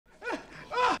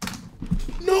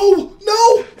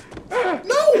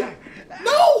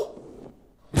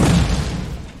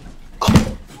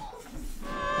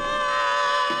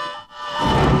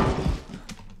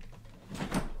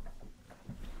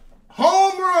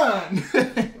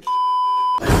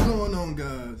What's going on,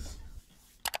 guys?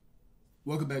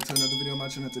 Welcome back to another video on my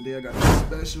channel. Today I got a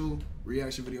special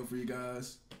reaction video for you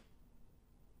guys.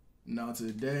 Now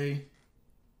today,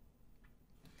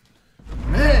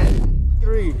 man,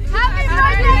 3. Happy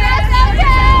birthday,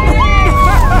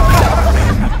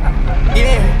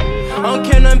 yeah, I don't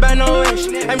care nothing about no wish.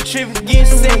 I'm tripping, getting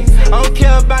sick. I don't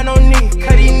care about no nigga,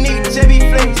 cause these niggas just be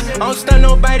flex. I don't stun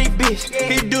nobody, bitch.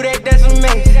 He do that, that's a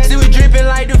mess. See, we dripping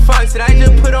like the fox that I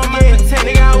just put on my pretend.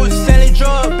 Nigga, I was selling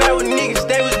drugs back with niggas,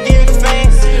 they was getting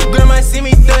fast. Grandma see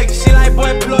me thuggin', she like,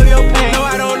 boy, pull up your pants. No,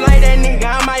 I don't like that nigga,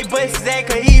 I might bust his ass,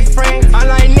 cause he friend. I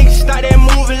like niggas, start that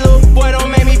moving, little boy,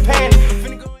 don't make me panic.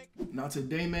 Now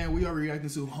today, man, we are reacting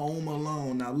to Home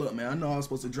Alone. Now look, man, I know I was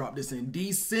supposed to drop this in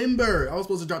December.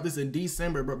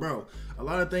 But bro, a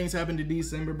lot of things happened in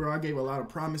December, bro. I gave a lot of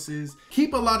promises.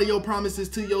 Keep a lot of your promises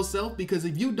to yourself, because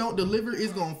if you don't deliver,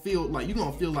 it's gonna feel like you're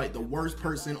gonna feel like the worst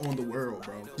person on the world,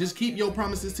 bro. Just keep your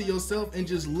promises to yourself and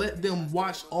just let them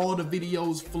watch all the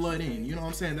videos flood in. You know what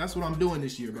I'm saying? That's what I'm doing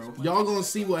this year, bro. Y'all gonna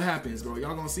see what happens, bro.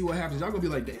 Y'all gonna see what happens. Y'all gonna be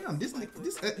like, damn, this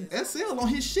SL on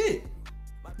his shit.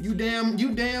 You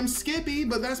damn Skippy,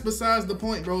 but that's besides the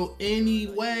point, bro.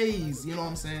 Anyways, you know what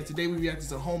I'm saying? Today we reacted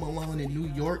to Home Alone in New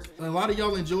York. A lot of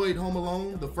y'all enjoyed Home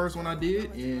Alone, the first one I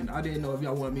did, and I didn't know if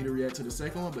y'all wanted me to react to the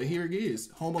second one, but here it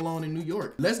is, Home Alone in New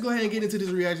York. Let's go ahead and get into this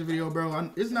reaction video, bro.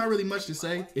 It's not really much to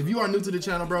say. If you are new to the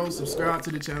channel, bro, subscribe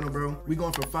to the channel, bro. We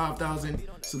going for 5,000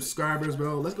 subscribers,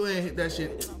 bro. Let's go ahead and hit that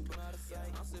shit.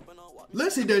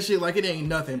 Let's hit that shit like it ain't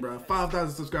nothing, bro.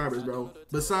 5,000 subscribers, bro.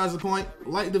 Besides the point,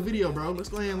 like the video, bro. Let's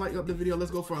go ahead and like up the video.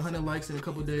 Let's go for 100 likes in a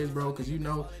couple days, bro, because you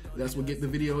know that's what get the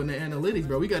video in the analytics,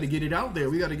 bro. We got to get it out there.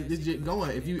 We got to get this shit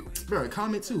going. If you, bro,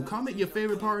 comment too. Comment your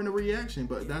favorite part in the reaction,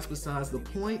 but that's besides the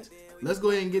point. Let's go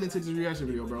ahead and get into this reaction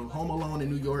video, bro. Home Alone in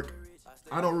New York.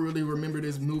 I don't really remember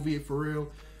this movie for real.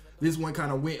 This one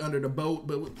kind of went under the boat,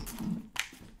 but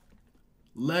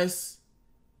let's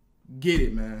get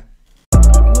it, man.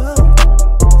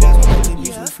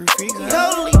 Yeah.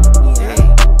 Totally.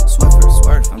 Yeah.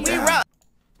 Swerve, I'm down.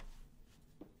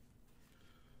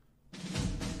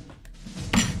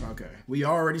 Okay, we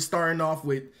already starting off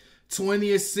with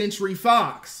 20th Century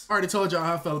Fox. I already told y'all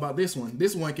how I felt about this one.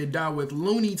 This one could die with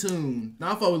Looney Tune.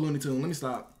 Now I fuck with Looney Tune. Let me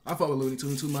stop. I fuck with Looney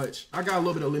Tune too much. I got a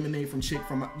little bit of lemonade from Chick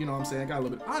from, you know what I'm saying? I got a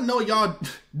little bit. I know y'all,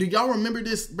 do y'all remember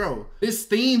this, bro? This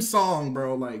theme song,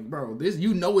 bro. Like, bro, this,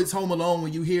 you know it's Home Alone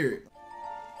when you hear it.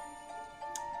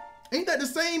 Ain't that the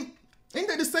same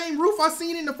roof I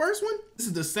seen in the first one? This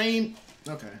is the same.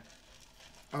 Okay.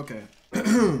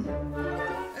 Damn,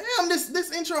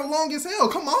 this intro long as hell.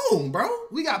 Come on, bro.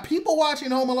 We got people watching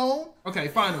Home Alone. Okay,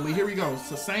 finally, here we go. It's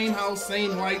the same house,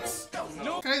 same lights.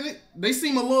 Okay, they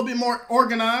seem a little bit more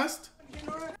organized.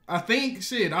 I think,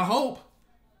 shit, I hope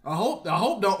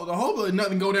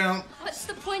nothing go down. What's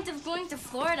the point of going to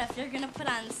Florida if you're gonna put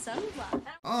on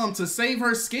sunblock? To save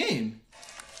her skin.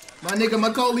 My nigga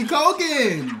Macaulay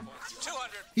Culkin.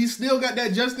 He still got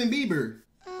that Justin Bieber.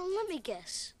 Let me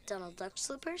guess. Donald Duck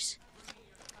slippers?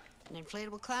 An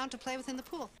inflatable clown to play with in the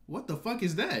pool. What the fuck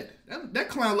is that? That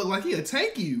clown look like he'll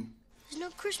take you. There's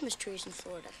no Christmas trees in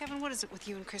Florida. Kevin, what is it with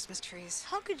you and Christmas trees?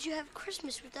 How could you have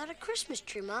Christmas without a Christmas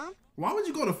tree, Mom? Why would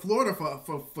you go to Florida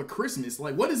for Christmas?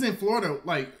 Like, what is in Florida?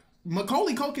 Like,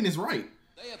 Macaulay Culkin is right.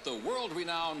 Stay at the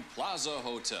world-renowned Plaza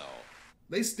Hotel.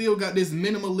 They still got this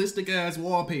minimalistic ass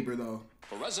wallpaper though.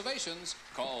 For reservations,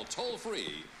 call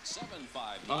toll-free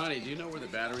 759. Honey, do you know where the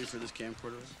battery for this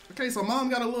camcorder is? Okay, so Mom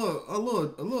got a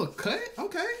little cut.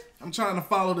 Okay, I'm trying to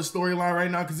follow the storyline right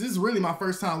now because this is really my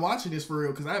first time watching this for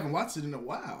real because I haven't watched it in a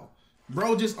while.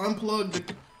 Bro just unplugged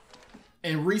it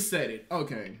and reset it.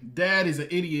 Okay, Dad is an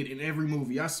idiot in every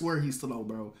movie. I swear he's slow,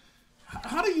 bro.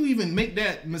 How do you even make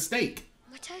that mistake?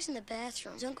 My tie's in the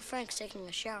bathroom. Uncle Frank's taking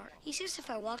a shower. He says if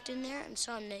I walked in there and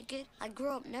saw him naked, I'd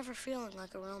grow up never feeling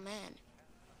like a real man.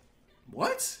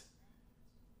 What?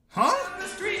 Huh?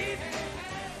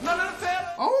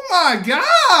 Oh my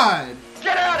God!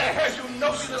 Get out of here, you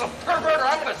nosy little pervert, or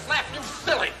I'm gonna slap you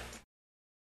silly!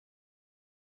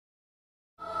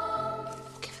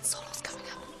 Kevin Solo's coming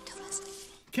up. Don't listen.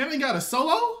 Kevin got a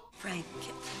solo? Frank.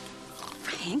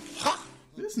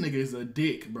 This nigga is a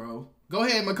dick, bro. Go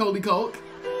ahead, Macaulay Culkin.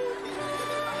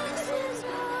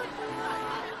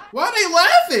 Why are they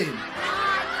laughing?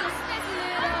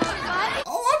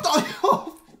 Oh, I thought,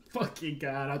 oh, fucking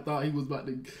God, I thought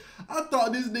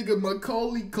this nigga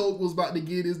Macaulay Culkin was about to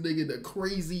give this nigga the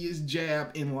craziest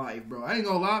jab in life, bro. I ain't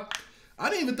gonna lie. I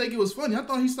didn't even think it was funny. I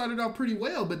thought he started out pretty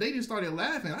well, but they just started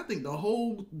laughing. I think the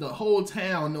whole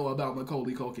town know about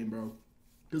Macaulay Culkin, bro.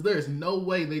 Because there's no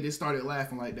way they just started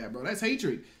laughing like that, bro. That's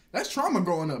hatred. That's trauma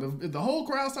growing up. If the whole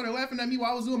crowd started laughing at me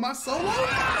while I was doing my solo,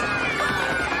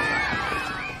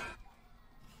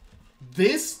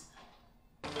 this.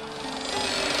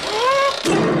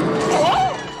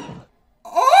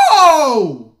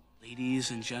 Oh! Ladies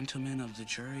and gentlemen of the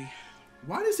jury.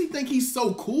 Why does he think he's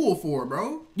so cool for,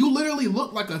 bro? You literally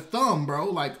look like a thumb, bro.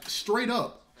 Like, straight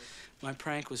up. My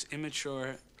prank was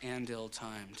immature and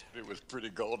ill-timed. It was pretty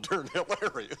goddamn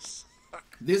hilarious.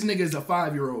 This nigga is a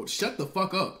 5-year-old. Shut the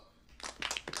fuck up.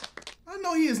 I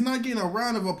know he is not getting a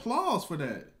round of applause for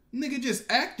that. Nigga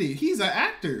just acted. He's an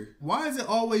actor. Why is it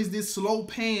always this slow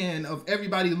pan of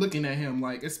everybody looking at him?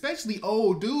 Like, especially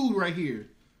old dude right here.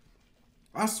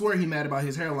 I swear he mad about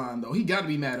his hairline, though. He gotta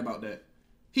be mad about that.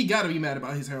 He gotta be mad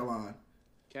about his hairline.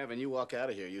 Kevin, you walk out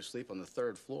of here. You sleep on the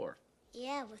 3rd floor.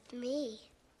 Yeah, with me.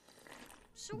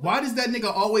 Why does that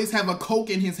nigga always have a Coke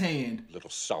in his hand? Little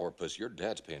sourpuss, your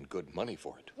dad's paying good money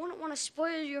for it. Wouldn't want to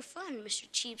spoil your fun, Mr.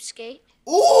 Cheapskate.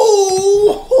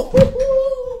 Ooh!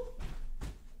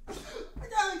 I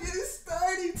gotta get it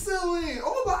started to it.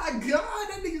 Oh my god,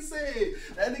 that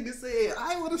nigga said,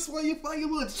 I wanna spoil your fun, you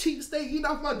little cheapskate eating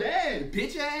off my dad.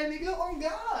 Bitch ass nigga, oh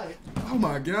god. Oh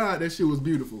my god, that shit was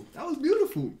beautiful. That was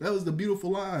beautiful. That was the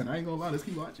beautiful line. I ain't gonna lie, let's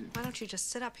keep watching. Why don't you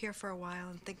just sit up here for a while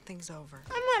and think things over?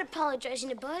 I'm not apologizing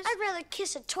to Buzz. I'd rather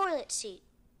kiss a toilet seat.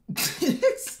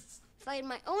 If I had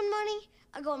my own money,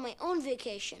 I'd go on my own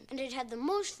vacation, and I'd have the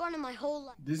most fun in my whole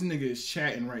life. This nigga is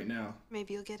chatting right now.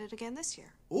 Maybe you'll get it again this year.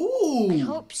 Ooh. I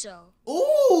hope so.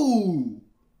 Ooh.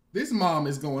 This mom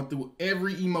is going through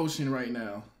every emotion right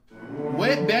now.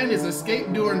 Wet bandits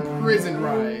escaped during prison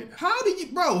riot. How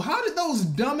did those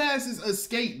dumbasses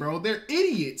escape, bro? They're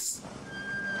idiots.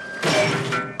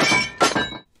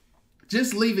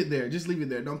 Just leave it there. Just leave it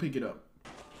there. Don't pick it up.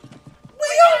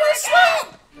 We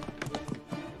overslept!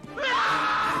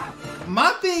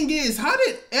 My thing is, how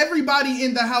did everybody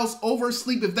in the house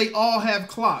oversleep if they all have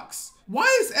clocks? Why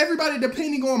is everybody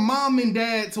depending on mom and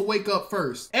dad to wake up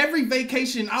first? Every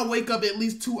vacation, I wake up at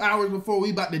least 2 hours before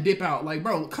we about to dip out. Like,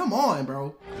 bro, come on,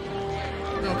 bro.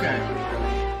 Okay.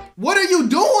 What are you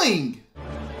doing?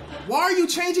 Why are you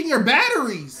changing your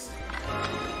batteries?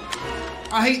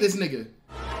 I hate this nigga.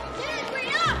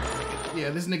 Yeah,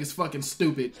 this nigga's fucking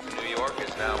stupid. New York is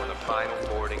now in the final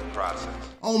boarding process.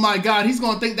 Oh my god, he's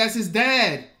gonna think that's his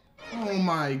dad. Oh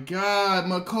my god,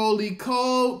 Macaulay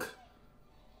Culkin.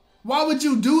 Why would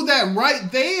you do that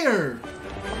right there?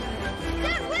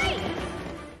 Dad, wait!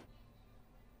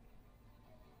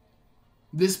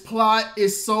 This plot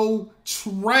is so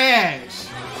trash.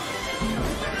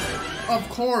 Of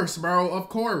course, bro, of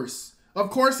course. Of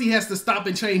course he has to stop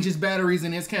and change his batteries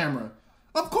in his camera.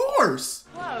 Of course.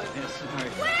 Whoa.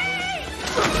 Wait!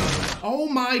 Oh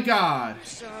my god.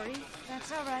 Sorry,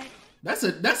 that's all right.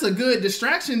 That's a good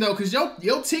distraction though, cause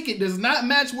your ticket does not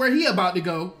match where he about to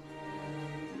go.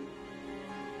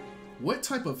 What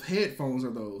type of headphones are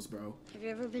those, bro? Have you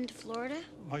ever been to Florida?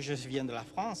 Moi, je viens de la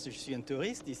France. Je suis un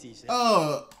touriste ici.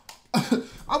 I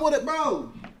would've,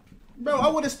 bro, I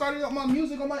would've started up my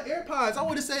music on my AirPods. I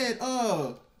would've said,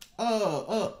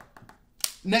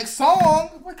 next song.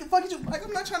 What the fuck is you, like,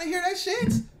 I'm not trying to hear that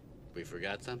shit. We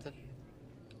forgot something?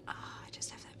 I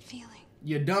just have that feeling.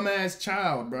 You dumbass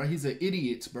child, bro. He's an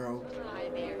idiot, bro. Hi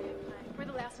there. We're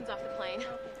the last ones off the plane.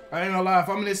 I ain't gonna lie. If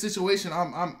I'm in this situation,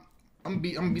 I'm gonna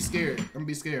be scared. I'm gonna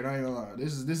be scared. I ain't gonna lie.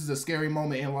 This is a scary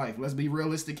moment in life. Let's be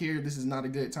realistic here. This is not a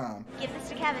good time. Give this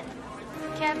to Kevin.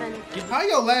 Kevin. How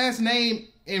your last name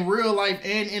in real life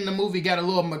and in the movie got a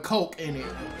little McCoke in it?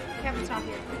 Kevin's not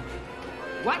here.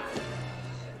 What?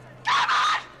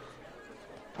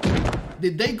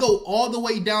 Did they go all the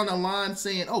way down the line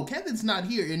saying, "Oh, Kevin's not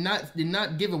here," and did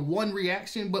not give him one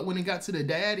reaction, but when it got to the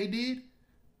dad, it did?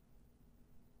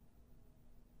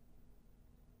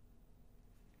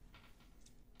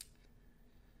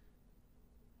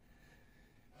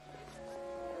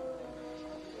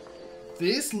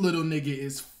 This little nigga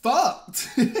is fucked.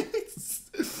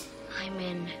 I'm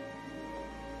in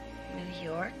New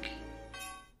York.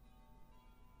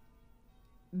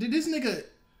 Did this nigga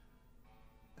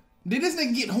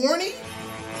get horny?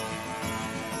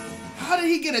 How did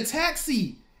he get a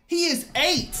taxi? He is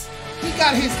 8. He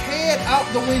got his head out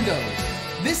the window.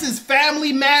 This is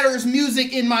Family Matters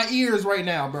music in my ears right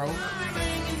now, bro.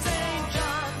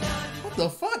 What the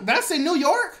fuck? That's in New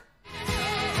York?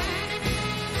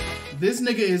 This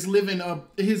nigga is living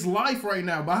his life right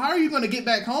now. But how are you gonna get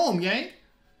back home, Yank?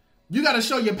 You gotta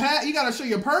show your you gotta show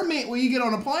your permit when you get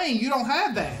on a plane. You don't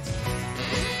have that.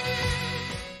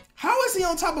 How is he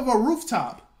on top of a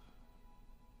rooftop?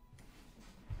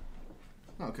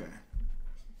 Okay.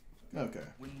 Okay.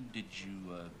 When did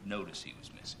you notice he was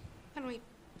missing? When we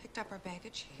picked picked up our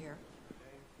baggage here.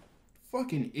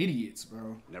 Fucking idiots,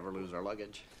 bro. Never lose our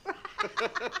luggage.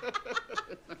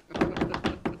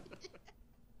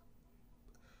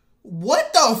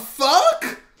 What the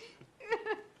fuck?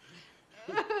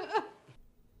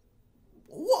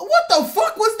 What the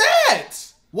fuck was that?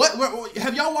 What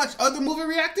have y'all watched other movie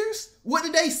reactors? What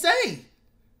did they say?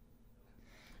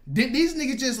 Did these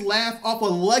niggas just laugh off a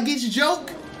luggage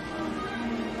joke?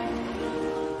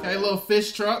 Okay, little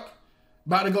fish truck.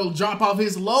 About to go drop off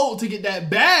his load to get that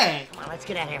bag. Well, let's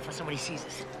get out of here before somebody sees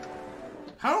us.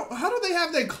 How do they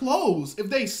have their clothes if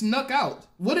they snuck out?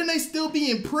 Wouldn't they still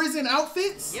be in prison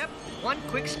outfits? Yep, one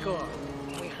quick score.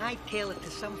 We hightail it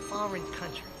to some foreign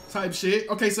country. Type shit.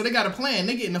 Okay, so they got a plan.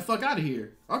 They getting the fuck out of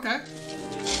here. Okay.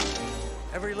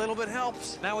 Every little bit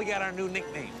helps. Now we got our new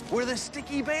nickname. We're the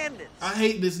Sticky Bandits. I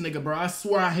hate this nigga, bro. I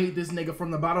swear I hate this nigga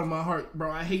from the bottom of my heart, bro.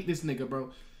 I hate this nigga,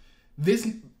 bro. This,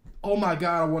 oh my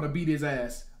God, I want to beat his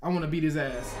ass. I want to beat his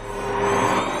ass.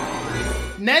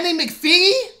 Nanny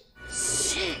McPhee?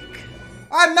 Sick.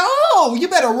 I know. You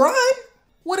better run.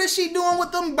 What is she doing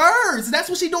with them birds? That's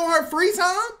what she doing her free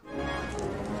time?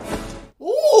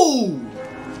 Ooh.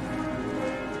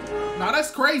 Nah,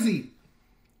 that's crazy.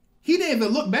 He didn't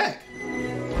even look back.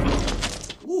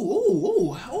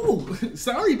 Ooh.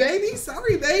 Sorry, baby.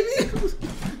 Sorry, baby.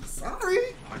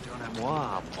 Sorry.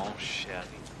 Pardonnez-moi, mon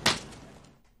chéri.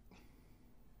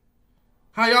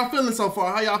 How y'all feeling so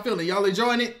far? How y'all feeling? Y'all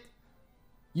enjoying it?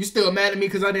 You still mad at me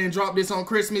because I didn't drop this on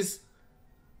Christmas?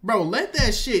 Bro, let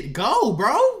that shit go,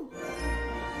 bro.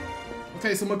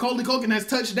 Okay, so Macaulay Culkin has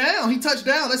touched down. He touched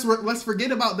down. Let's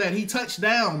forget about that. He touched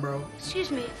down, bro.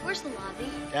 Excuse me, where's the lobby?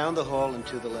 Down the hall and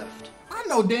to the left. I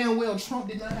know damn well Trump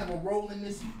did not have a role in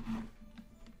this.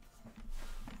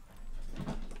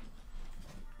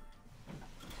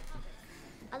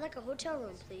 I'd like a hotel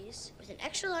room, please, with an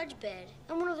extra large bed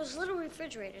and one of those little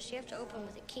refrigerators you have to open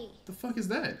with a key. The fuck is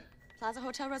that? Plaza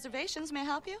Hotel Reservations, may I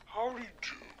help you? Howdy,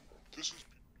 Joe. This is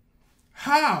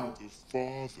How? the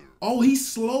father. Oh, he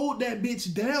slowed that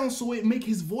bitch down so it make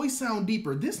his voice sound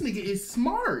deeper. This nigga is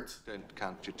smart. Don't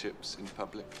count your chips in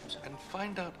public and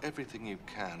find out everything you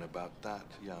can about that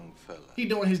young fella. He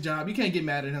doing his job. You can't get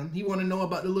mad at him. He want to know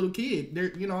about the little kid.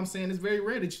 There, you know what I'm saying? It's very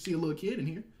rare that you see a little kid in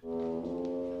here.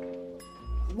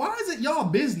 Why is it y'all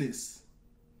business?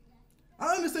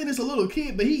 I understand it's a little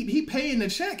kid, but he paying the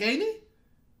check, ain't he?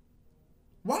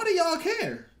 Why do y'all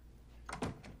care?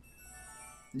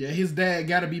 Yeah, his dad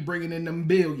gotta be bringing in them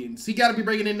billions. He gotta be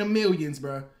bringing in the millions,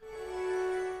 bro.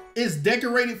 It's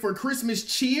decorated for Christmas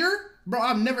cheer, bro.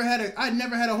 I never had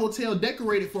a hotel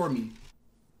decorated for me.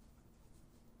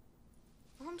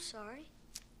 Oh, I'm sorry.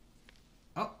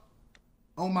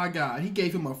 Oh my God, he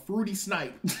gave him a fruity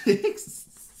snipe.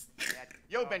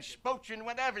 You've been spooching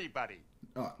with everybody.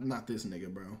 Not this nigga,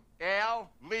 bro. Al,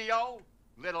 Leo,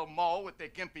 little Mo with the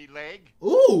gimpy leg.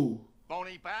 Ooh.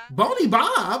 Boney Bob. Boney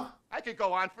Bob? I could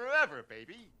go on forever,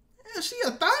 baby. Yeah, she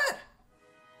a thought.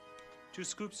 2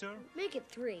 scoops, sir? Make it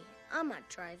 3. I'm not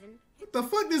driving. What the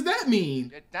fuck does that mean?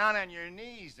 Get down on your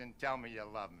knees and tell me you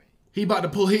love me. He about to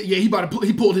pull his, yeah, he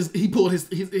pulled his.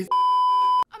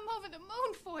 I'm over the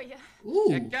moon for you.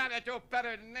 Ooh. You gotta do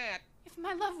better than that. If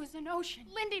my love was an ocean,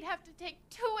 Lindy'd have to take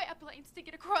 2 airplanes to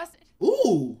get across it.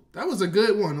 Ooh, that was a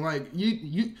good one. Like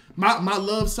my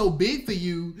love's so big for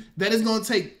you that it's gonna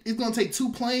take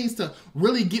 2 planes to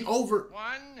really get over.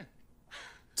 1,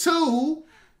 2,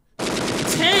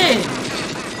 10.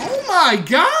 Oh my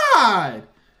God.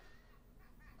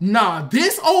 Nah,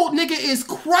 this old nigga is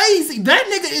crazy. That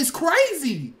nigga is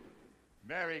crazy.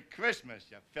 Merry Christmas,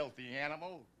 you filthy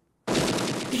animal.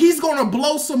 He's gonna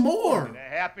blow some more. And a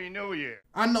Happy New Year.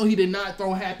 I know he did not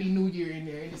throw Happy New Year in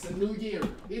there. It's a new year.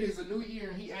 It is a new year,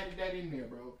 and he added that in there,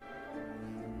 bro.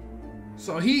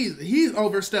 So he's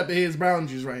overstepping his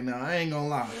boundaries right now. I ain't gonna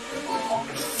lie.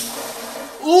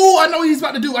 Ooh, I know what he's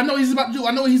about to do. I know what he's about to do.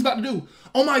 I know what he's about to do.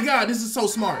 Oh my God, this is so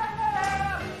smart.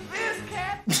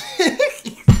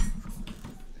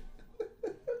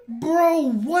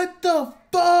 Bro, what the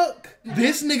fuck?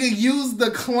 This nigga used the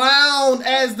clown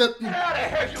as the... Get out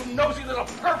of here, you nosy little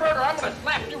pervert, or I'm gonna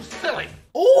slap you silly.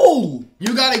 Ooh,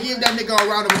 you gotta give that nigga a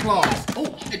round of applause.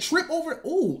 Oh, a trip over.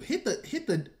 Ooh, hit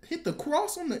the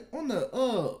cross on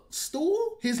the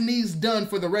stool. His knee's done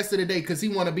for the rest of the day because he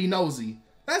want to be nosy.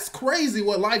 That's crazy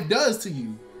what life does to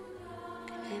you.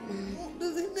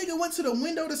 This nigga went to the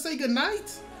window to say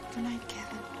goodnight. Good night,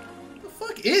 Kevin. What the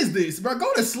fuck is this, bro?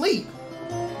 Go to sleep.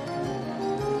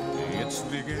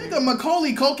 Nigga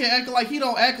Macaulay Culkin acting like he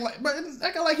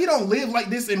don't live like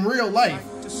this in real life.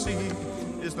 To see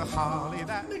is is the holly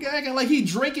that... Nigga acting like he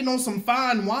drinking on some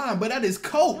fine wine, but that is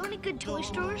Coke. Know any good toy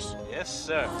stores? Yes,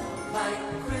 sir.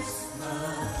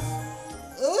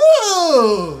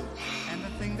 Ooh! And the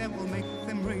thing that will make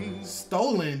them ring.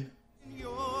 Stolen.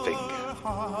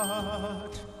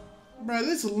 Heart. Bro,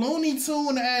 this Looney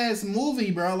Tune ass movie,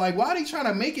 bro. Like, why are they trying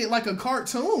to make it like a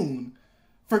cartoon?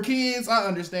 For kids, I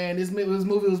understand. This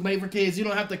movie was made for kids. You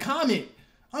don't have to comment.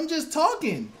 I'm just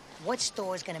talking. What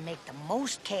store is gonna make the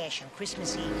most cash on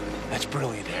Christmas Eve? That's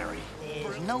brilliant, Harry.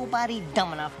 There's nobody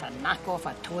dumb enough to knock off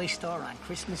a toy store on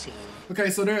Christmas Eve. Okay,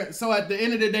 so at the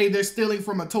end of the day, they're stealing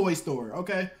from a toy store,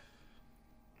 okay?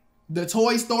 The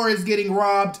toy store is getting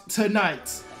robbed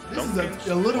tonight. This is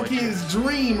a little kid's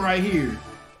dream right here.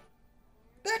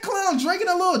 That clown drinking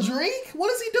a little drink?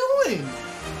 What is he doing?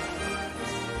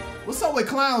 What's up with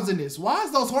clowns in this? Why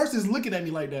is those horses looking at me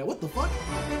like that? What the fuck?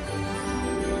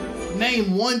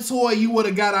 Name one toy you would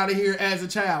have got out of here as a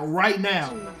child right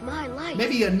now. My life.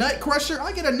 Maybe a nut crusher?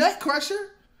 I get a nut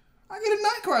crusher. I get a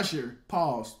nut crusher.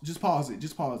 Pause. Just pause it.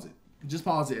 Just pause it. Just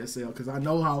pause it, SL, because I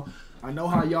know how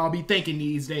y'all be thinking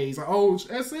these days. Like, oh,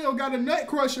 SL got a nut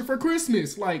crusher for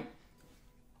Christmas. Like,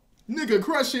 nigga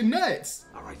crushing nuts.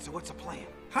 All right, so what's the plan?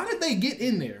 How did they get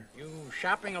in there? You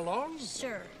shopping alone?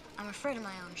 Sir, I'm afraid of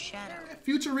my own shadow.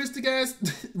 Futuristic ass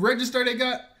register they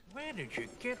got. Where did you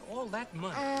get all that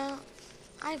money?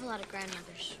 I have a lot of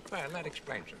grandmothers. Well, that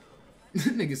explains it.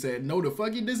 Nigga said, no, the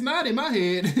fuck it does not in my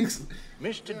head.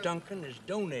 Mr. Duncan is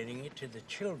donating it to the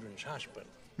Children's Hospital.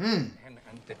 And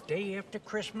the day after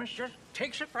Christmas, just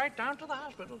takes it right down to the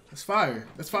hospital. That's fire.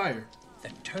 That's fire. The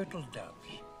turtle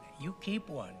doves. You keep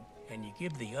one, and you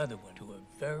give the other one to a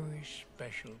very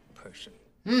special person.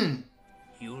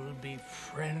 You'll be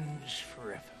friends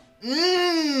forever.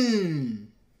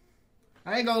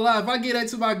 I ain't gonna lie, if I get that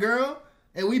to my girl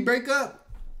and we break up,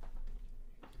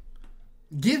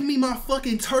 give me my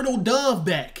fucking turtle dove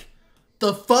back.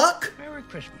 The fuck? Merry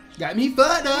Christmas. Got me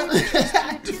fucked up.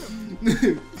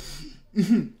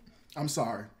 I'm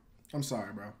sorry. I'm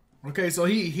sorry, bro. Okay, so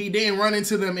he didn't run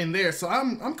into them in there, so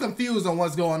I'm confused on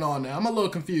what's going on now. I'm a little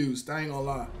confused. I ain't gonna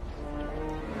lie.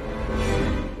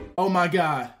 Oh my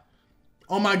god.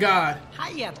 Oh my god.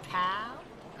 Hiya, pal.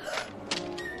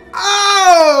 Oh!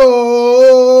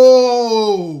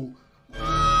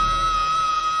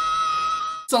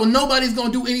 So nobody's gonna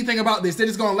do anything about this. They're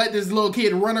just gonna let this little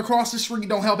kid run across the street.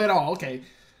 Don't help at all. Okay.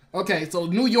 Okay, so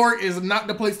New York is not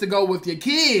the place to go with your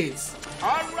kids.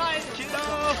 All right,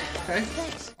 kiddo. Okay.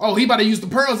 Oh, he about to use the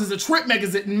pearls as a trip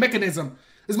mechanism.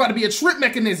 It's about to be a trip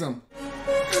mechanism.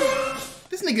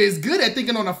 This nigga is good at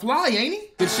thinking on the fly, ain't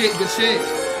he? Good shit, good shit.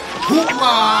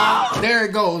 Hoopla! There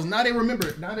it goes. Now they remember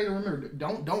it. Now they remember it.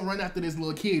 Don't run after this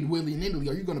little kid willy-nilly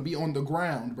or you're gonna be on the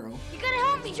ground, bro. You gotta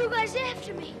help me. You guys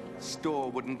after me. Store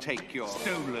wouldn't take your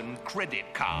stolen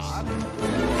credit card.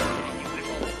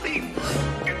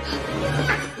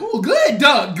 Ooh, good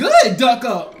duck. Good duck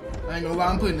up. I ain't gonna lie,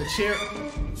 I'm putting the chair.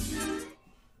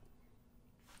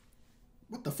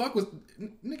 What the fuck was...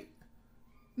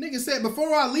 Nigga said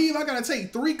before I leave, I gotta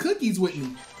take 3 cookies with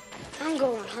me. I'm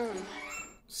going home.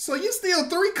 So you steal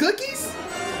 3 cookies?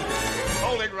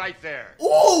 Hold it right there.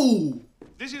 Ooh!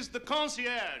 This is the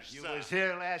concierge. You was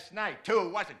here last night, too,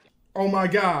 wasn't you? Oh my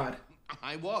god.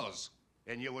 I was.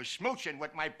 And you was smooching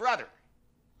with my brother.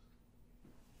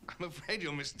 I'm afraid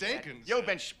you're mistaken. You've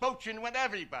been smooching with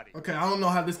everybody. Okay, I don't know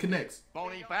how this connects.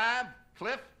 Boney Bob,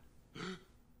 Cliff.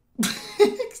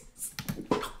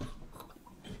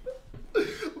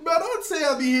 Bro, don't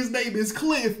tell me his name is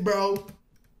Cliff, bro.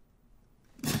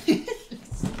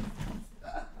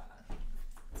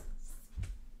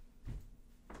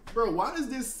 Bro, why does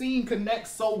this scene connect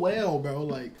so well, bro?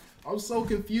 Like, I'm so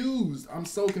confused. I'm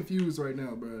so confused right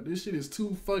now, bro. This shit is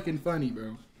too fucking funny,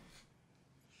 bro.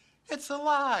 It's a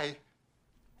lie.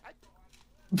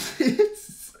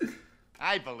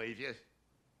 I believe you.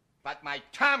 But my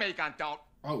Tommy gun don't.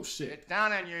 Oh, shit. Get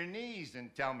down on your knees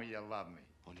and tell me you love me.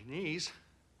 On your knees?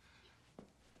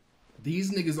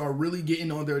 These niggas are really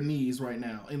getting on their knees right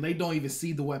now, and they don't even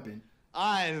see the weapon.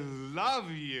 I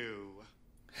love you.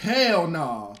 Hell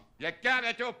nah. You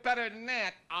gotta do better than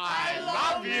that. I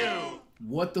love you.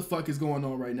 What the fuck is going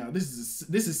on right now? This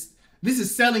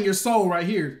is selling your soul right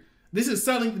here. This is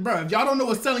selling, bro. If y'all don't know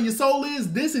what selling your soul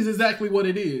is, this is exactly what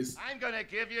it is. I'm gonna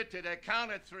give you to the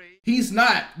count of 3. He's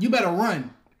not. You better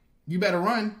run. You better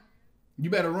run. You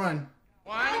better run.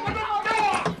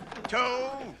 1, 2.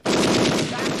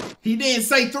 He didn't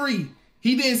say 3.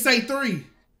 He didn't say 3.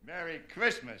 Merry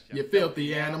Christmas, you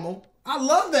filthy animal. I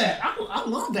love that. I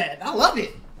love that. I love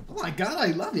it. Oh my god, I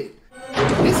love it.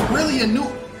 It's really a new.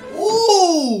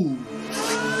 Ooh.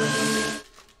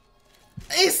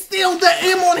 It's still Ew, the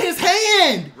M on his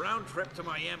hand! Round trip to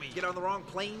Miami. Get on the wrong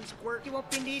plane, Squirt? You won't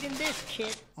be needing this,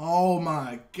 kid. Oh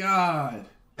my God.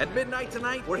 At midnight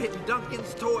tonight, we're hitting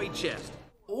Duncan's toy chest.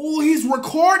 Oh, he's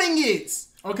recording it.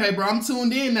 Okay, bro, I'm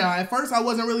tuned in now. At first, I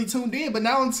wasn't really tuned in, but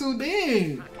now I'm tuned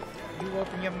in. You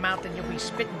open your mouth and you'll be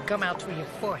spitting gum out through your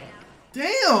forehead.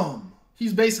 Damn.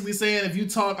 He's basically saying if you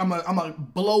talk, I'm a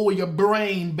blow your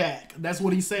brain back. That's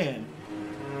what he's saying.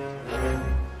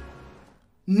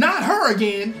 Not her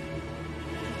again.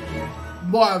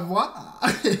 Boy, wow.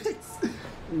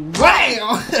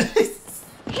 Wow.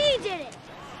 He did it.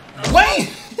 Wait.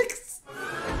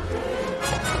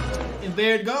 And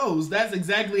there it goes. That's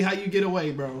exactly how you get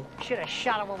away, bro. Should have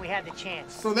shot him when we had the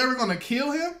chance. So they were gonna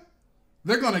kill him?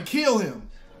 They're gonna kill him.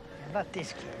 Not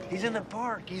this kid. He's in the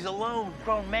park. He's alone.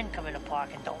 Grown men come in the park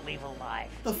and don't leave alive.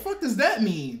 The fuck does that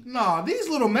mean? Nah, these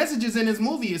little messages in this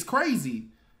movie is crazy.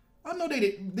 I know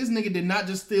this nigga did not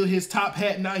just steal his top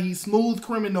hat. Now he's Smooth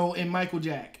Criminal and Michael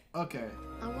Jack. Okay.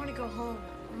 I want to go home.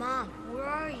 Mom, where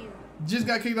are you? Just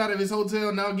got kicked out of his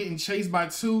hotel, now getting chased by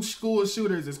 2 school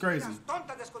shooters. It's crazy.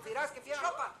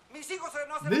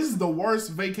 This is the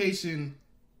worst vacation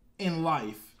in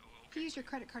life. Use your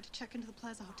credit card to check into the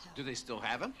Plaza Hotel. Do they still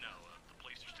have him? No, the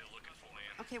police are still looking for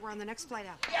him. Okay, we're on the next flight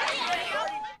out.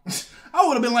 I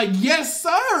would have been like, yes,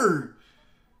 sir.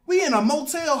 We in a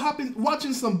motel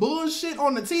watching some bullshit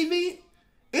on the TV.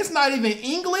 It's not even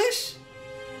English.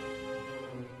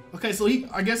 Okay, so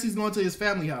I guess he's going to his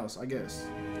family house, I guess.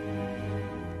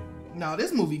 Now,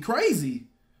 this movie crazy.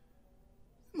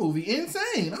 This movie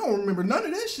insane. I don't remember none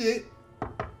of this shit.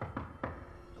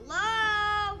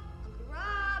 Hello? Uncle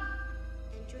Rob?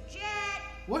 Interjet?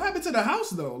 What happened to the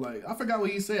house, though? Like, I forgot what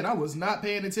he said. I was not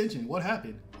paying attention. What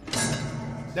happened?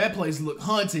 That place looked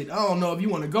haunted. I don't know if you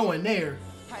want to go in there.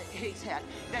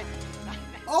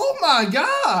 Oh, my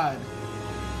God.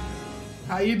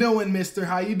 How you doing, mister?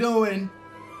 How you doing?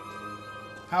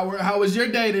 How was your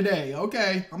day today?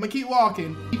 Okay, I'm gonna keep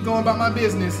walking. Keep going about my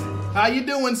business. How you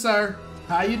doing, sir?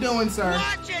 How you doing, sir?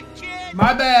 Watch it, kid.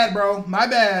 My bad, bro. My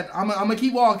bad. I'm gonna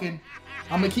keep walking.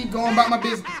 I'm gonna keep going about my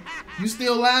business. You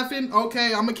still laughing?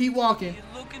 Okay, I'm gonna keep walking. You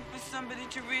looking for somebody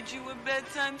to read you a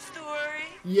bedtime story?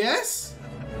 Yes?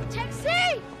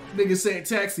 Taxi! Nigga said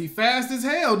taxi fast as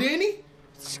hell, didn't he?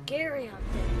 It's scary out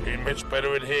there. Ain't much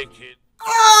better in here, kid.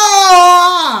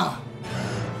 Ah!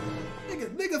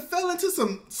 Nigga fell into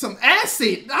some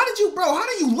acid. How do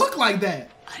you look like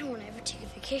that? I don't want to ever take a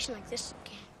vacation like this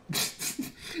again.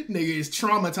 Nigga is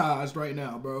traumatized right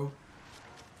now, bro.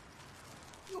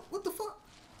 What the fuck?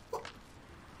 What?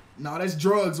 No, that's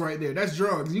drugs right there. That's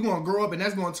drugs. You gonna grow up and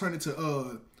that's gonna turn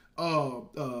into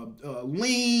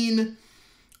lean,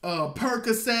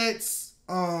 Percocets,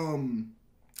 all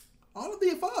of the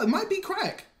above. It might be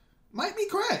crack. Might be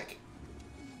crack.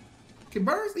 Can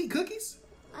birds eat cookies?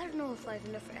 I don't know if I have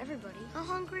enough for everybody. How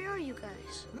hungry are you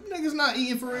guys? Them niggas not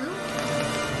eating for real.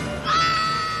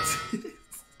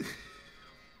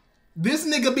 This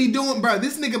nigga be doing, bro.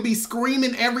 This nigga be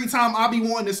screaming every time I be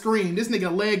wanting to scream. This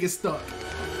nigga leg is stuck.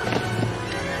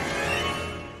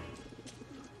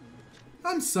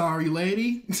 I'm sorry,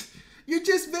 lady. You're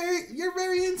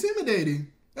very intimidating.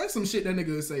 That's some shit that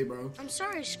nigga would say, bro. I'm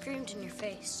sorry I screamed in your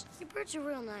face. Your birds are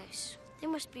real nice. They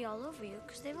must be all over you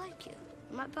because they like you.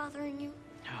 Am I bothering you?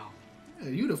 No. Yeah,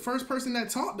 you the first person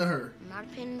that talked to her. I'm not a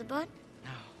pain in the butt?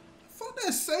 No. Fuck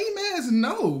that same ass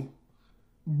no.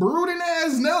 Brooding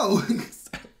ass no.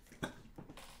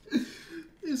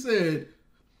 He said,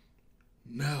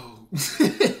 no.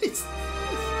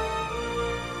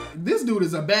 This dude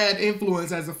is a bad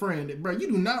influence as a friend. Bro, you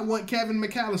do not want Kevin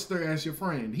McCallister as your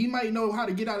friend. He might know how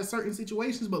to get out of certain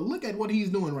situations, but look at what he's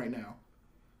doing right now.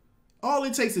 All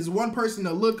it takes is one person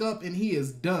to look up and he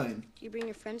is done. Do you bring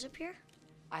your friends up here?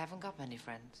 I haven't got many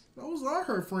friends. Those are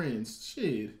her friends.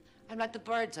 Shit. I'm like the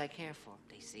birds I care for.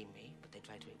 They see me, but they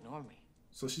try to ignore me.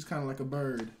 So she's kind of like a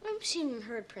bird. I'm seen and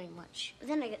heard pretty much. But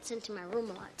then I get sent to my room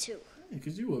a lot too. Yeah,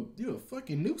 cause you a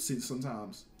fucking nuisance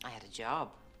sometimes. I had a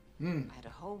job. I had a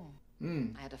home.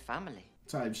 I had a family.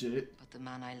 Type shit. But the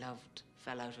man I loved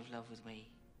fell out of love with me.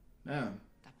 Damn.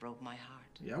 That broke my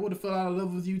heart. Yeah, I would have fell out of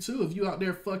love with you too if you out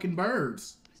there fucking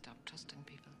birds. I stopped trusting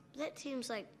people. That seems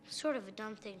like sort of a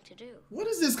dumb thing to do. What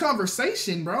is this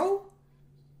conversation, bro?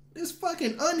 This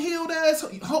fucking unhealed ass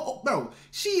bro.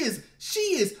 She is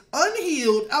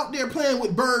unhealed out there playing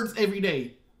with birds every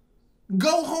day.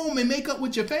 Go home and make up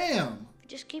with your fam.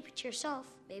 Just keep it to yourself.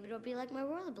 Maybe it'll be like my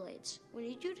rollerblades. When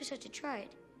you do decide to try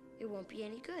it, it won't be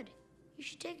any good. You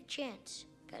should take a chance.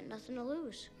 Got nothing to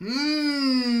lose.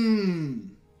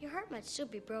 Your heart might still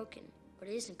be broken, but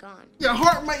it isn't gone. Your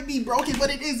heart might be broken, but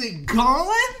it isn't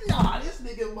gone? Nah, this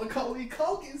nigga Macaulay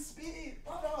Culkin spit.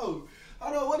 Hold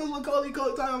on, what is Macaulay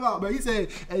Culkin talking about, bro? He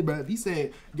said, hey, bro, he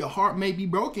said, your heart may be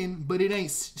broken, but it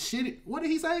ain't shit. What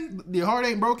did he say? Your heart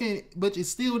ain't broken, but it's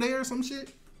still there or some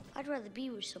shit? I'd rather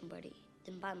be with somebody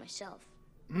than by myself.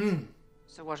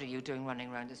 So what are you doing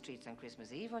running around the streets on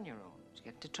Christmas Eve on your own? Did you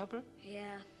get into trouble? Yeah.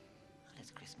 Well,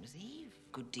 it's Christmas Eve.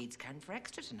 Good deeds count for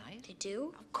extra tonight. They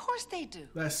do? Of course they do.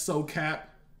 That's so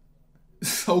cap.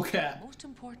 So cap. The most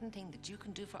important thing that you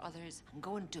can do for others, and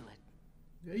go and do it.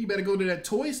 Yeah, you better go to that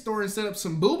toy store and set up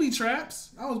some booby traps.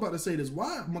 I was about to say this.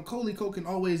 Why Macaulay Culkin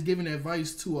always giving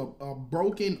advice to a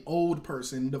broken old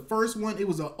person? The first one, it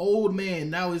was an old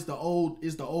man. Now it's the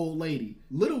old lady.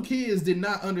 Little kids did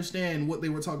not understand what they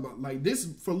were talking about. Like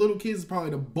this, for little kids, is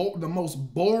probably the most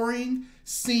boring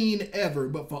scene ever.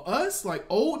 But for us, like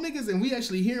old niggas, and we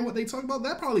actually hearing what they talk about,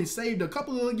 that probably saved a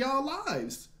couple of y'all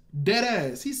lives. Dead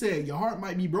ass. He said your heart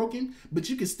might be broken, but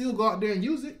you can still go out there and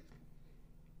use it.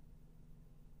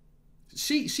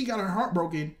 She got her heart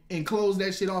broken and closed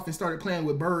that shit off and started playing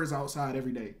with birds outside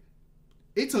every day.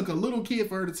 It took a little kid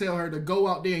for her to tell her to go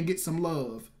out there and get some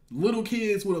love. Little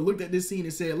kids would have looked at this scene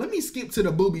and said, let me skip to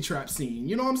the booby trap scene.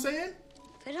 You know what I'm saying?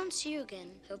 If I don't see you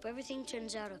again, I hope everything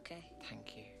turns out okay.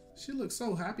 Thank you. She looks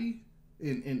so happy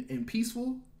and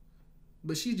peaceful,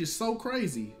 but she's just so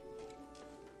crazy.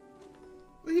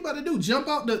 What you about to do? Jump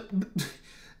out the...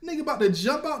 Nigga about to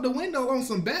jump out the window on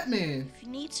some Batman. If you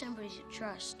need somebody to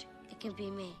trust, it can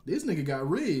be me. This nigga got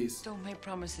riz. Don't make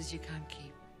promises you can't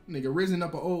keep. Nigga rizzing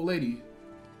up an old lady.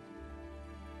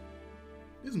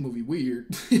 This movie weird.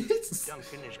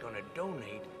 Duncan is gonna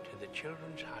donate to the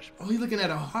Children's Hospital. Oh, he's looking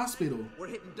at a hospital. We're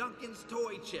hitting Duncan's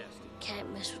toy chest.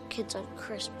 Can't mess with kids on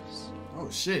Christmas. Oh,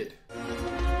 shit.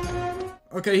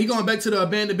 Okay, he going back to the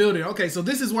abandoned building. Okay, so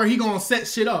this is where he gonna set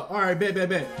shit up. All right, bet.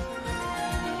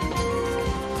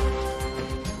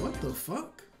 What the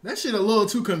fuck? That shit a little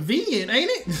too convenient, ain't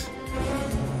it?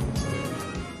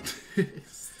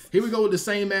 Here we go with the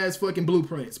same ass fucking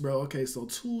blueprints, bro. Okay, so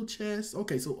tool chest.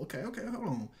 Okay, hold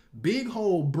on. Big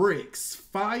hole bricks.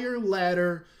 Fire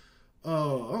ladder.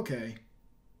 Okay.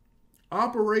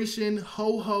 Operation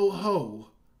Ho Ho Ho.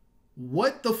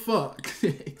 What the fuck?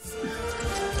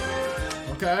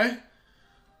 Okay.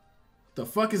 The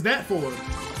fuck is that for?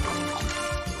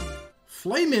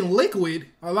 Flaming liquid?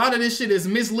 A lot of this shit is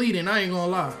misleading, I ain't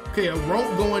gonna lie. Okay, a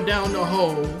rope going down the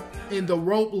hole, and the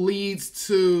rope leads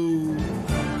to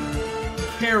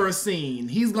kerosene.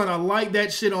 He's gonna light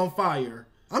that shit on fire.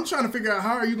 I'm trying to figure out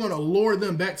how are you gonna lure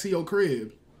them back to your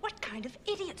crib? What kind of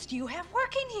idiots do you have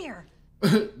working here?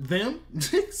 Them?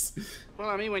 Well,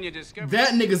 I mean, when you discover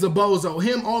that nigga's a bozo.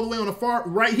 Him all the way on the far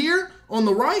right here, on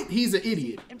the right, he's an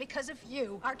idiot. And because of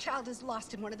you, our child is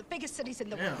lost in one of the biggest cities in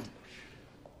the world.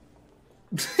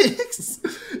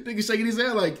 Nigga shaking his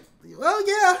head like, well,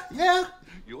 yeah.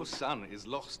 Your son is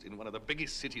lost in one of the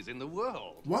biggest cities in the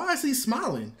world. Why is he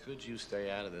smiling? Could you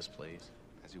stay out of this, please?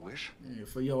 As you wish. Yeah,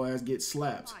 for your ass get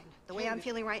slapped. Fine. The way I'm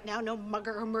feeling right now, no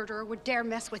mugger or murderer would dare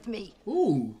mess with me.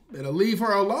 Ooh, better leave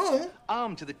her alone.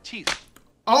 Armed to the teeth.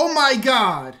 Oh my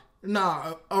God.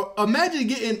 Nah, imagine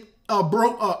getting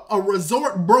a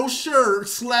resort brochure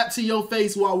slapped to your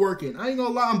face while working. I ain't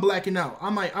gonna lie, I'm blacking out. I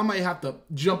might have to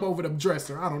jump over the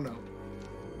dresser. I don't know.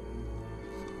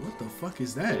 What the fuck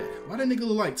is that? Why that nigga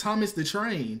look like Thomas the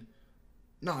Train?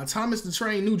 Nah, Thomas the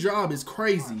Train new job is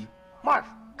crazy. Marv,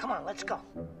 come on, let's go.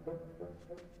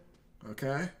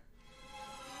 Okay.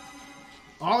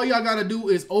 All y'all gotta do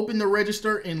is open the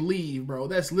register and leave, bro.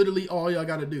 That's literally all y'all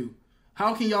gotta do.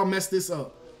 How can y'all mess this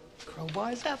up?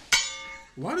 Crowbars up.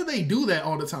 Why do they do that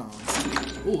all the time?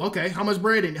 Ooh, okay. How much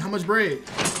bread in it? How much bread?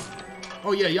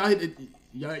 Oh yeah, y'all hit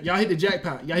the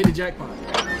jackpot. Y'all hit the jackpot.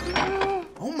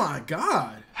 Oh my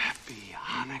God. Happy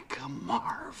Hanukkah,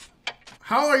 Marv.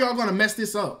 How are y'all gonna mess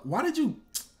this up? Why did you?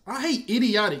 I hate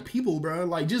idiotic people, bro.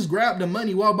 Like, just grab the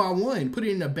money one by one, put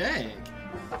it in a bag.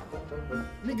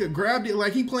 Nigga grabbed it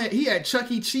like he had Chuck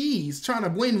E. Cheese trying to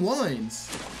win ones.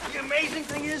 The amazing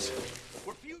thing is,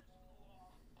 we're few,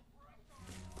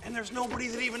 and there's nobody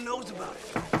that even knows about it.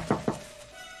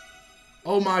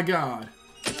 Oh my God.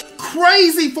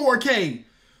 Crazy 4K.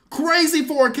 Crazy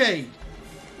 4K.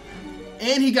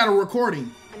 And he got a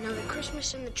recording. Another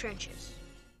Christmas in the trenches.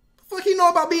 The fuck he know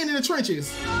about being in the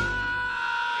trenches?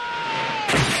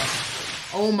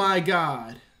 Oh my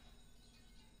God.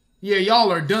 Yeah,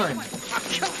 y'all are done.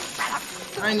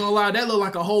 I ain't gonna lie, that look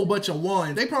like a whole bunch of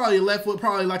ones. They probably left with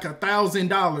probably like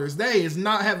 $1,000. They is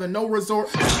not having no resort.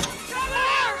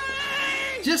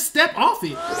 Just step off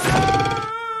it.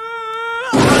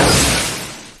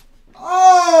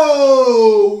 Oh!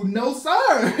 No, no,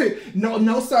 sir. No,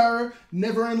 no, sir.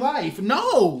 Never in life.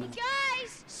 No.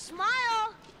 Guys,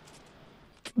 smile.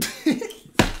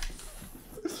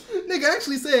 Nigga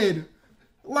actually said,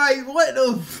 like, what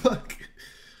the fuck?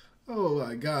 Oh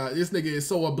my God, this nigga is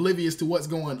so oblivious to what's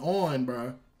going on,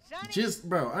 bro. Just,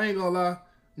 bro, I ain't gonna lie.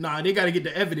 Nah, they gotta get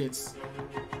the evidence.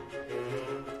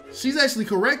 She's actually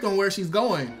correct on where she's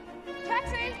going.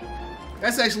 Taxi.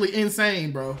 That's actually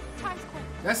insane, bro.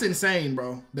 That's insane,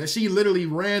 bro. That she literally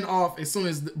ran off as soon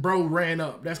as bro ran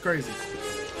up. That's crazy.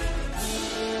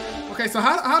 Okay, so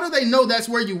how do they know that's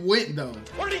where you went, though?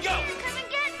 Where'd he go? Come and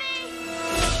get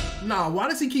me. Nah, why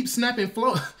does he keep snapping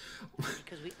flow?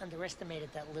 Because we underestimated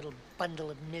that little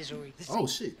bundle of misery. Oh,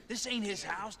 shit. This ain't his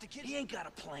house. The kid, he ain't got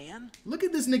a plan. Look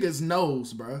at this nigga's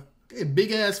nose, bro.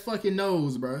 Big ass fucking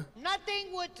nose, bro.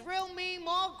 Nothing would thrill me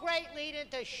more greatly than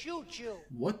to shoot you.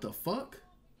 What the fuck?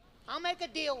 I'll make a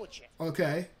deal with you.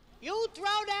 Okay. You throw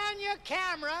down your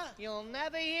camera, you'll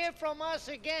never hear from us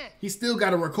again. He still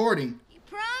got a recording. You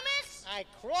promise? I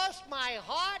cross my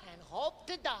heart and hope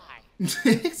to die.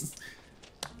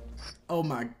 Oh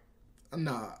my,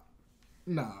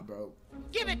 nah, bro.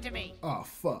 Give it to me. Oh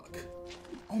fuck.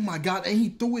 Oh my God, and he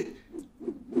threw it.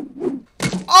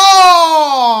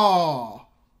 Oh!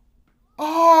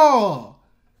 Oh!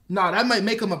 Nah, that might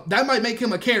make him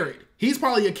a carrot. He's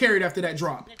probably a carrot after that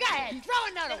drop. Go ahead,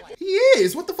 throw another one. He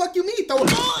is. What the fuck you mean throw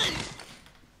it?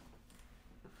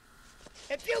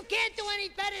 If you can't do any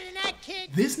better than that kid.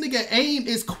 This nigga aim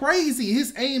is crazy.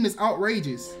 His aim is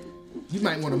outrageous. You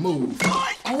might want to move.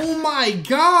 Oh my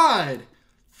God.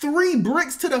 3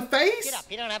 bricks to the face? Get up,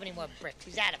 you don't have any more bricks.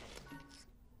 He's out of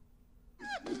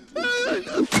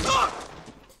them.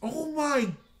 Oh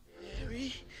my.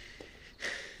 Mary.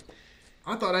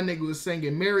 I thought that nigga was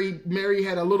singing Mary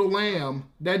had a little lamb.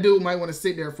 That dude might want to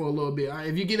sit there for a little bit.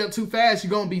 If you get up too fast, you're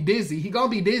going to be dizzy. He going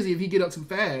to be dizzy if he get up too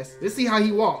fast. Let's see how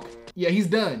he walk. Yeah, he's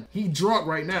done. He drunk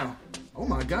right now. Oh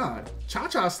my God.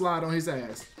 Cha-cha slide on his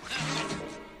ass.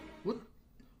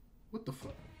 What the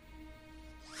fuck?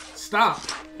 Stop.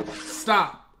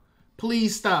 Stop.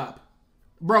 Please stop.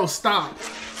 Bro, stop.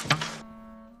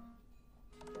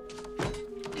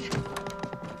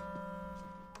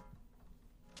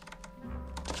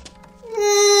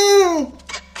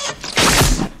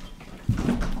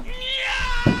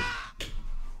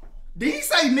 Did he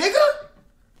say nigga?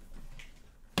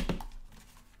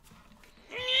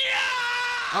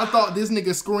 I thought this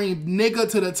nigga screamed nigga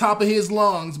to the top of his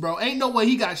lungs, bro. Ain't no way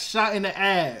he got shot in the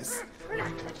ass.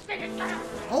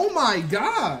 Oh my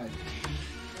God.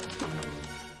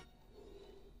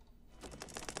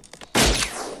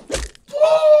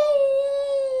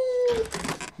 Woo!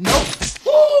 Nope.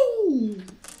 Woo!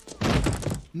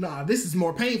 Nah, this is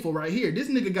more painful right here. This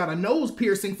nigga got a nose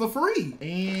piercing for free.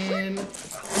 And...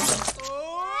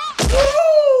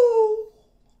 Woo!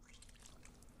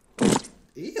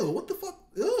 Ew, what the fuck?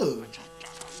 Ugh.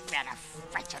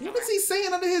 What is he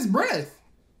saying under his breath?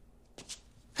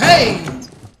 Hey!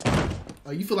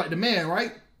 Oh, you feel like the man,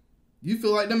 right? You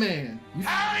feel like the man.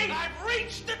 Harry, I've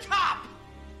reached the top!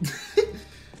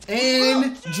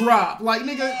 And drop. Like,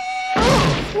 nigga.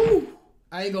 Woo.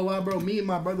 I ain't gonna lie, bro. Me and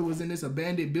my brother was in this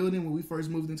abandoned building when we first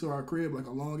moved into our crib, like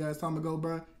a long ass time ago,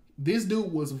 bro. This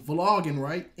dude was vlogging,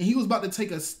 right? And he was about to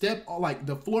take a step, like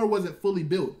the floor wasn't fully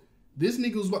built. This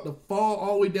nigga was about to fall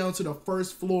all the way down to the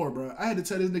first floor, bro. I had to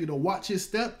tell this nigga to watch his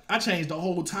step. I changed the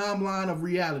whole timeline of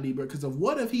reality, bro, because of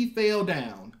what if he fell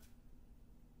down?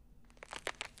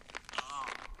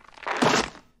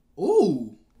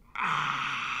 Ooh.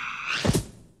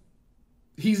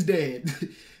 He's dead.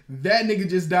 That nigga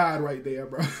just died right there,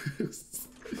 bro. What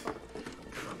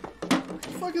the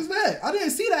fuck is that? I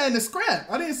didn't see that in the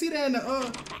scrap. I didn't see that in the,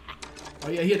 Oh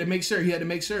yeah, he had to make sure. He had to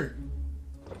make sure.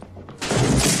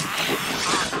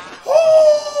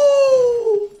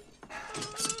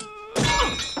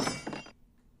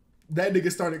 That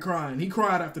nigga started crying. He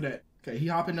cried after that. Okay, he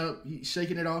hopping up. He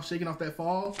shaking it off, shaking off that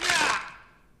fall.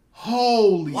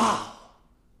 Holy. Wow.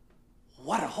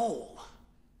 What a hole.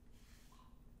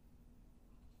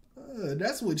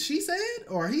 That's what she said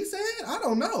or he said? I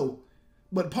don't know.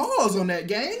 But pause on that,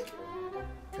 gang.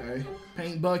 Okay.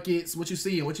 Paint buckets. What you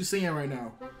seeing? What you seeing right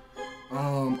now?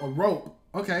 A rope.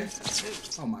 Okay.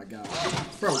 Oh my God.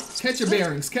 Bro, catch your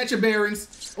bearings. Catch your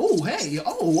bearings. Oh, hey.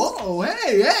 Oh, whoa.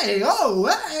 Hey, hey. Oh,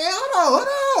 hey. Hold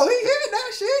on. He hitting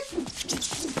that shit.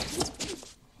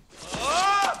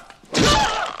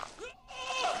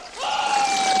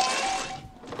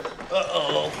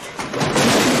 Uh-oh.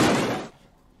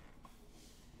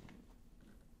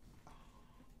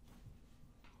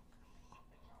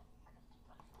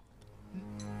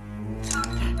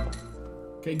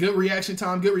 Okay, good reaction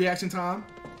time. Good reaction time.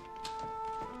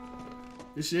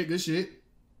 Good shit. Good shit.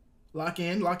 Lock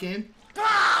in. Lock in.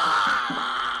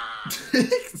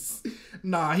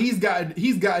 Nah, he's gotten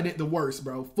it the worst,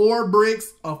 bro. 4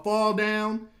 bricks, a fall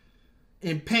down,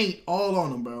 and paint all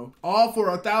on him, bro. All for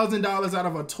 $1,000 out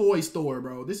of a toy store,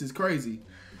 bro. This is crazy.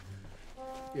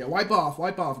 Yeah, wipe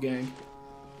off, gang.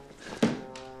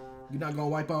 You're not gonna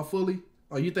wipe off fully?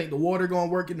 Oh, you think the water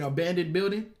gonna work in an abandoned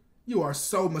building? You are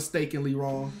so mistakenly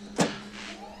wrong.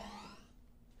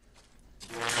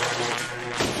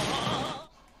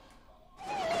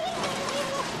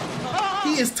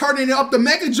 He is turning up the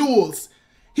mega jewels.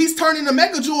 He's turning the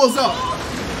mega jewels up.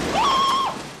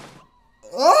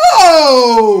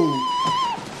 Oh!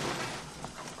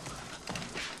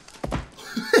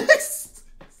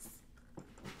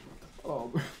 Oh,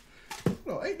 bro.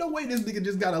 No, ain't no way this nigga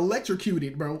just got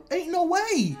electrocuted, bro. Ain't no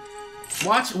way.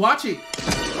 Watch it.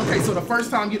 Okay, so the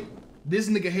first time this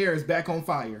nigga hair is back on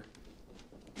fire.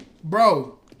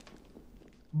 Bro.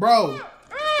 No.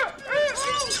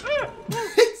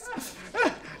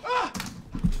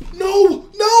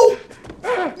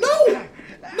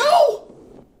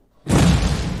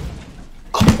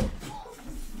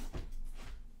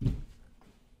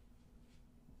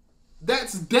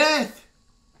 That's death.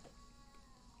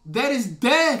 That is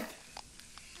death.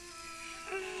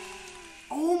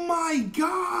 Oh my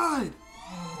God.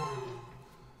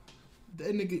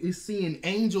 That nigga is seeing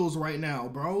angels right now,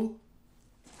 bro.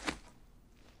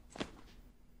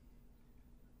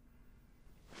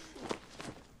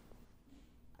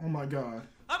 Oh my God.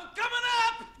 I'm coming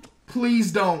up!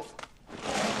 Please don't.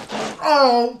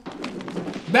 Oh.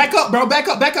 Back up, bro. Back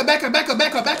up.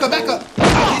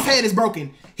 Oh, his head is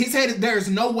broken. There's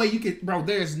no way you could, bro.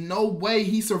 There's no way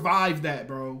he survived that,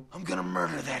 bro. I'm gonna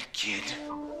murder that kid.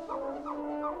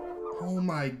 Oh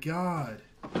my God.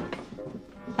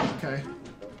 Okay.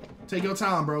 Take your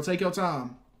time, bro. Take your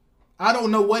time. I don't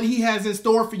know what he has in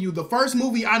store for you. The first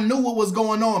movie, I knew what was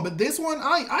going on, but this one,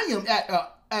 I am at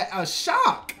a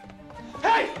shock.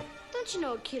 Hey! Don't you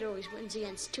know a kid always wins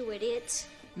against 2 idiots?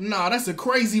 Nah, that's a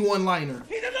crazy one-liner.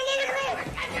 He's in the living room!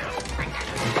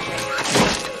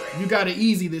 You got it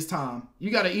easy this time.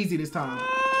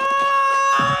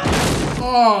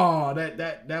 Oh,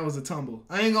 that was a tumble.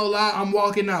 I ain't gonna lie, I'm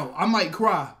walking out. I might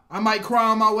cry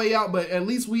on my way out, but at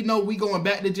least we know we going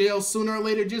back to jail sooner or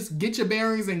later. Just get your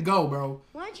bearings and go, bro.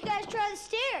 Why don't you guys try the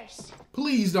stairs?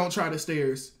 Please don't try the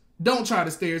stairs. Don't try the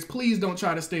stairs. Please don't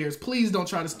try the stairs. Please don't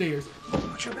try the stairs.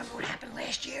 Don't you remember what happened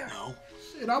last year? No.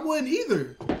 Shit, I wouldn't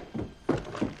either.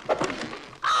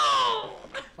 Oh!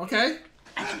 Okay.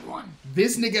 That's 1.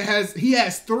 This nigga has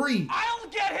 3. I'll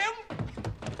get him!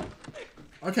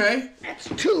 Okay. That's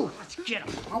 2. Let's get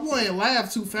him. I wouldn't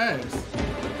laugh too fast.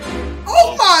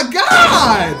 Oh my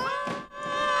God!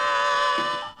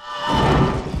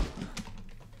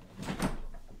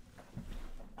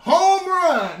 Home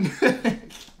run!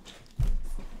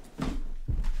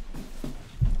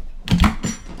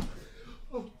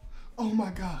 Oh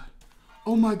my God.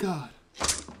 Oh my God.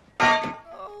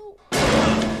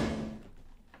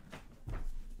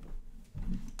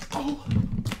 Oh.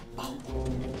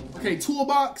 Okay,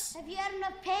 toolbox. Have you had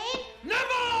enough pain? Never!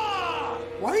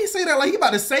 Why you say that like he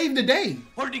about to save the day?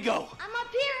 Where'd he go? I'm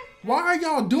up here. Why are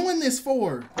y'all doing this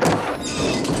for?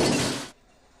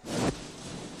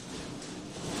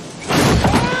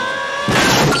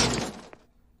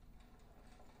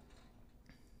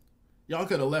 Y'all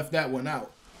could have left that one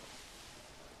out.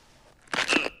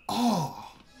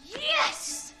 Oh.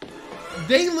 Yes!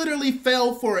 They literally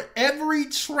fell for every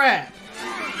trap.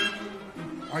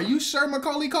 Are you sure,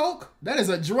 Macaulay Culkin? That is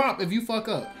a drop if you fuck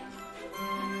up.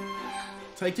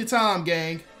 Take your time,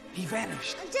 gang. He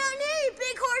vanished. I'm down here, you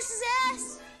big horse's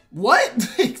ass. What?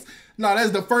 No,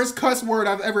 that's the first cuss word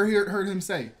I've ever heard him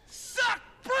say. Suck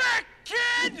brick,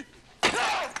 kid!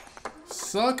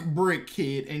 Suck brick,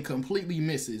 kid, and completely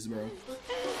misses, bro.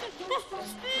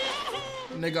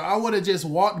 Nigga, I would have just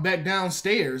walked back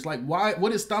downstairs. Like, why?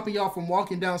 What is stopping y'all from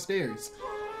walking downstairs?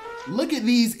 Look at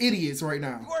these idiots right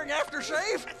now. Wearing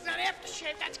aftershave? That's not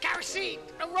aftershave, that's kerosene.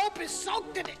 The rope is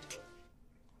soaked in it.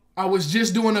 I was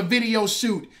just doing a video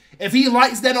shoot. If he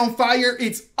lights that on fire,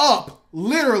 it's up.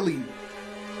 Literally.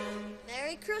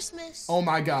 Merry Christmas. Oh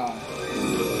my God.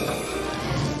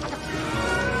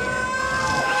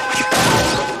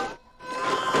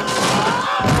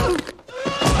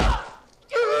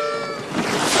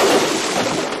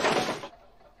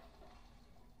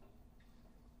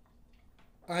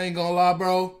 I ain't gonna lie,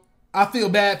 bro. I feel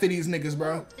bad for these niggas,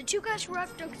 bro. The 2 guys who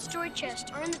robbed Duncan's toy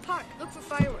chest are in the park. Look for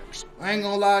fireworks. I ain't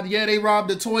gonna lie. Yeah, they robbed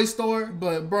the toy store,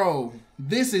 but bro,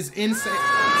 this is insane.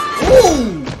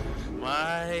 Ooh!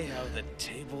 my, how the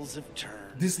tables have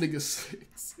turned. This nigga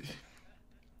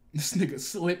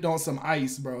slipped on some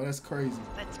ice, bro. That's crazy.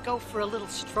 Let's go for a little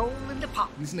stroll in the park.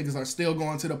 These niggas are still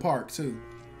going to the park, too.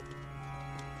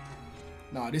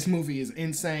 Nah, this movie is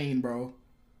insane, bro.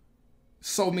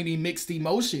 So many mixed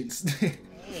emotions.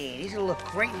 Hey, these will look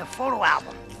great in the photo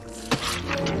album.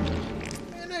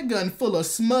 Man, that gun full of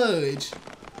smudge.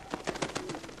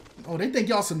 Oh, they think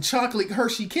y'all some chocolate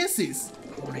Hershey Kisses.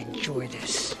 Oh, enjoy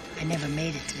this. I never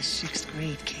made it to the 6th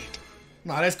grade, kid.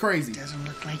 Nah, that's crazy. Doesn't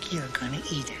look like you're gonna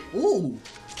either. Ooh.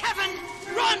 Kevin,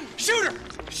 run! Shoot her!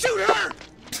 Shoot her!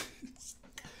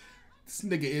 This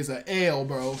nigga is a L,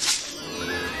 bro.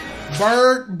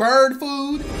 Bird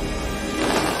food.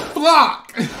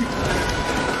 Flock.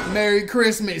 Merry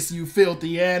Christmas, you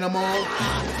filthy animal.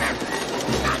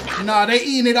 Nah, they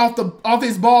eating it off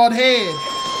his bald head.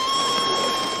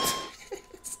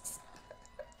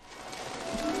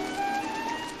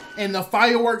 And the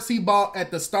fireworks he bought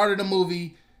at the start of the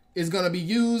movie is gonna be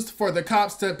used for the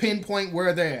cops to pinpoint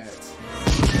where they're at.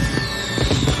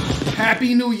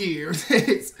 Happy New Year.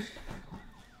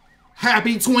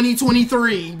 Happy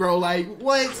 2023, bro. Like,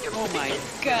 what? Oh my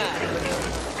God.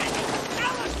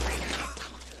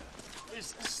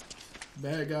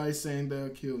 Bad guy saying they'll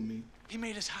kill me. He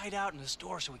made us hide out in the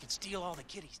store so we could steal all the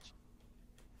kitties.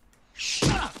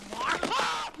 Shut up, Mark!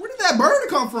 Where did that bird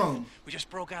come from? We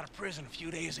just broke out of prison a few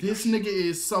days ago. This nigga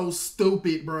is so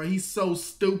stupid, bro. He's so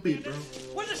stupid, bro.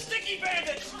 We're the sticky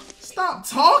bandits! Stop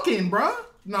talking, bro.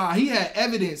 Nah, he had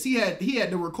evidence. He had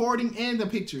the recording and the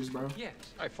pictures, bro. Yeah.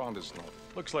 I found this note.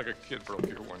 Looks like a kid broke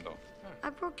your window. I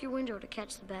broke your window to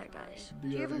catch the bad guys. Do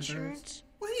you have insurance?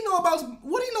 What do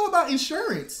you know about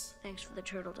insurance? Thanks for the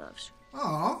turtle doves.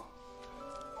 Aw.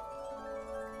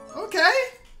 Okay.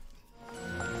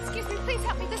 Excuse me, please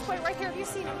help me. This boy right here. Have you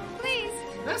seen him? Please.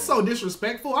 That's so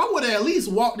disrespectful. I would have at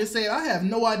least walked and said, I have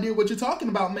no idea what you're talking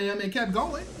about, ma'am, and kept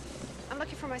going. I'm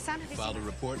looking for my son. Have you Filed seen a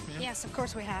him? report, ma'am? Yes, of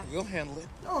course we have. We'll handle it.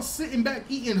 Y'all sitting back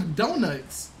eating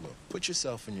donuts. Look, put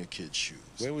yourself in your kid's shoes.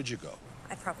 Where would you go?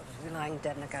 I'd probably be lying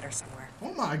dead in a gutter somewhere.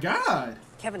 Oh my God.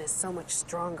 Kevin is so much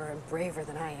stronger and braver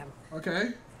than I am. Okay.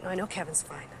 No, I know Kevin's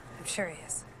fine. I'm sure he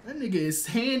is. That nigga is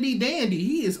handy dandy.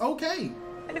 He is okay.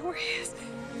 I know where he is.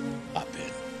 Up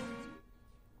it.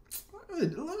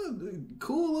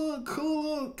 Cool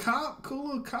little cop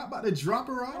about to drop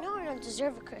her off. I know I don't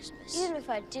deserve a Christmas, even if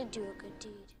I did do a good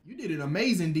deed. You did an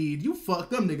amazing deed. You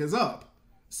fucked them niggas up.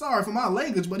 Sorry for my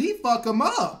language, but he fucked them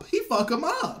up.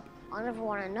 I'll never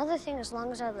want another thing as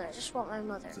long as I live. I just want my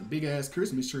mother. It's a big ass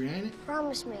Christmas tree, ain't it?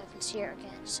 Promise me I can see her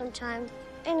again. Sometime,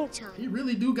 anytime. He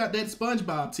really do got that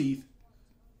SpongeBob teeth.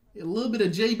 A little bit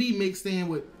of JB mixed in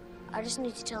with... I just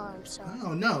need to tell her I'm sorry. I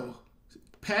don't know.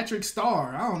 Patrick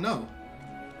Starr. I don't know.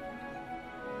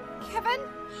 Kevin?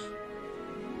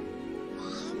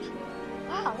 Mom?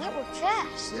 Wow, that worked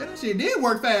fast. Yeah, that shit did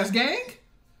work fast, gang.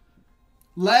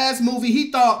 Last movie,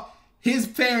 he thought his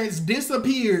parents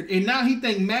disappeared, and now he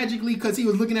think magically because he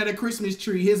was looking at a Christmas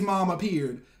tree, his mom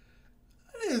appeared.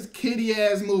 This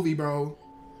kiddie-ass movie, bro.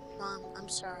 Mom, I'm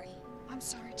sorry. I'm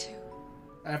sorry, too.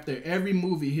 After every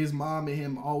movie, his mom and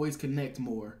him always connect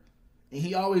more. And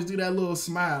he always do that little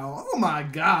smile. Oh my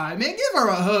God, man, give her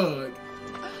a hug.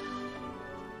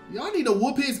 Y'all need to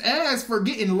whoop his ass for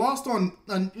getting lost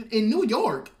in New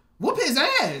York. Whoop his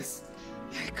ass.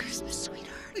 Merry Christmas, sweetheart.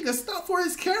 Nigga, stop for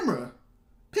his camera.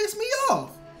 Piss me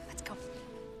off. Let's go.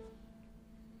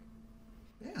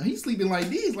 Yeah, he's sleeping like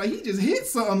these. Like he just hit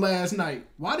something last night.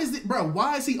 Why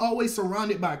is he always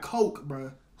surrounded by coke,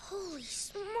 bro? Holy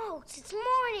smokes, it's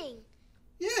morning.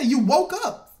 Yeah, you woke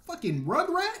up. Fucking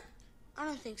rugrat. I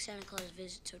don't think Santa Claus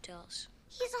visits hotels.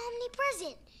 He's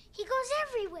omnipresent. He goes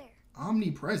everywhere.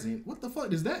 Omnipresent? What the fuck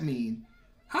does that mean?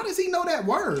 How does he know that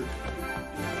word?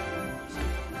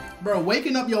 Bro,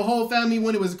 waking up your whole family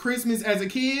when it was Christmas as a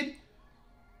kid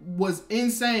was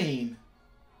insane.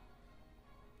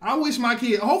 I wish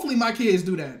hopefully my kids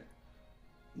do that.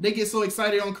 They get so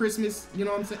excited on Christmas, you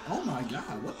know what I'm saying? Oh my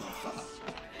God, what the fuck?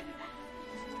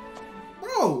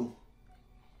 Bro.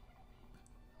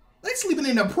 They sleeping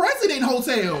in the President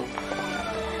Hotel.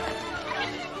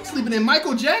 They sleeping in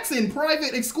Michael Jackson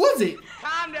Private Exquisite.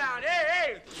 Calm down,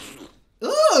 hey!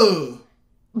 Ugh.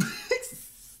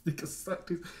 This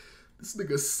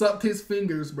nigga sucked his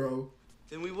fingers, bro.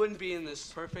 Then we wouldn't be in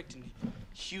this perfect and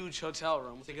huge hotel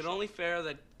room. I think it only fair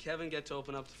that Kevin get to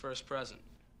open up the first present.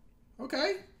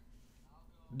 Okay.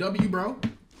 W, bro.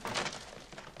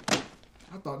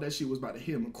 I thought that shit was about to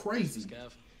hit him crazy.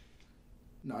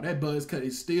 No, that buzz cut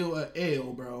is still a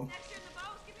L, bro.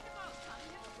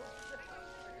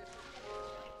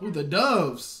 Ooh, the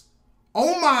doves.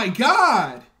 Oh my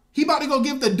God. He about to go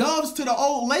give the doves to the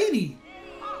old lady.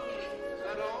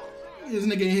 This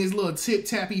nigga in his little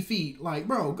tip-tappy feet. Like,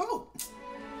 bro, go.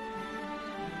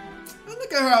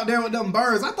 Look at her out there with them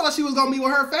birds. I thought she was gonna be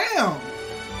with her fam.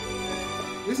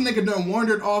 This nigga done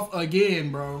wandered off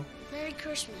again, bro. Merry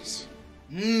Christmas.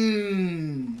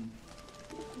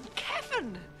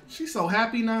 Kevin. She's so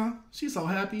happy now. She's so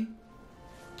happy.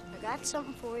 I got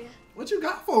something for you. What you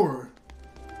got for her?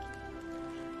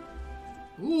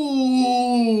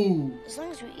 Ooh. As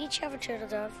long as we each have a turtle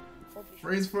dove, we'll be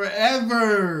friends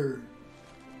forever.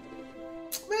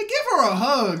 Man, give her a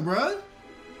hug, bruh.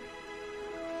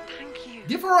 Thank you.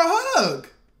 Give her a hug.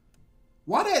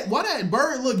 Why that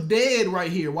bird look dead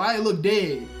right here? Why it look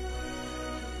dead?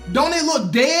 Don't it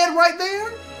look dead right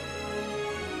there?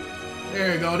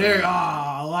 There you go. There.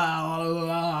 Ah, wow.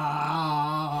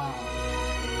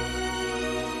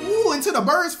 Ooh, into the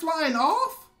birds flying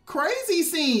off. Crazy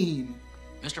scene.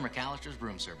 Mr. McCallister's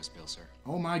room service bill, sir.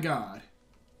 Oh my God.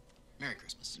 Merry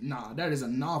Christmas. Nah, that is a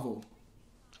novel.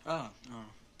 Oh, no.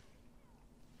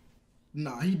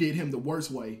 Nah, he did him the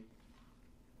worst way.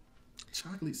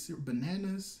 Chocolate syrup,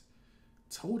 bananas.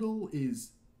 Total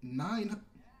is 9.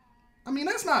 I mean,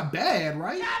 that's not bad,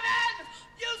 right? Kevin!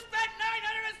 You spent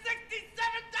 $967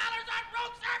 on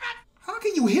room service! How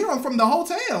can you hear him from the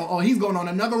hotel? Oh, he's going on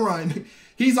another run.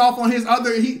 He's off on his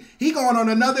other, he going on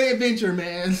another adventure,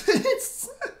 man.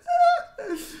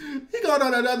 He going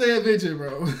on another adventure,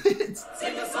 bro.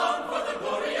 Sing a song for the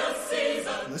glorious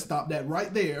season. Let's stop that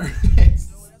right there.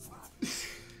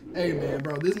 Hey man,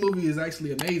 bro, this movie is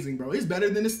actually amazing, bro. It's better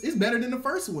than the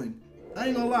first one. I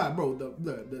ain't gonna lie, bro.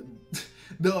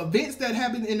 The events that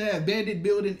happened in that abandoned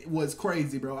building was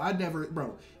crazy, bro.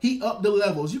 He upped the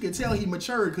levels. You can tell he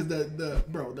matured because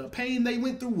the pain they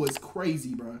went through was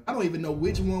crazy, bro. I don't even know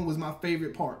which one was my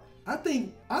favorite part. I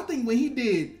think when he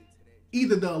did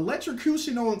either the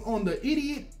electrocution on the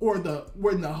idiot or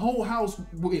when the whole house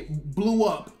blew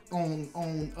up on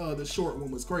the short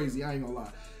one was crazy. I ain't gonna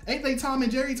lie. Ain't they Tom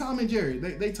and Jerry? Tom and Jerry.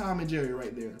 They Tom and Jerry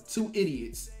right there. Two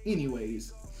idiots.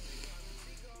 Anyways.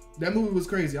 That movie was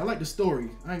crazy. I like the story.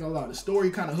 I ain't gonna lie. The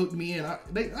story kind of hooked me in. I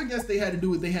guess they had to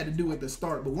do what they had to do at the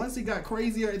start. But once it got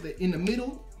crazier in the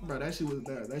middle, bro, that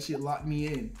shit locked me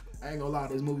in. I ain't gonna lie.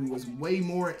 This movie was way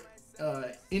more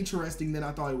interesting than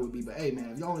I thought it would be. But hey,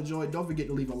 man, if y'all enjoyed, don't forget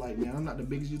to leave a like, man. I'm not the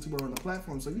biggest YouTuber on the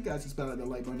platform, so if you guys just spell out the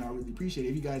like button, I really appreciate it.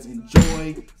 If you guys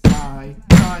enjoy my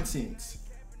content.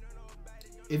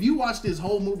 If you watched this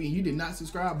whole movie and you did not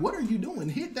subscribe, what are you doing?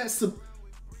 Hit that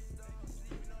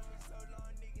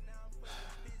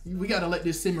we gotta let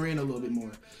this simmer in a little bit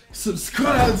more.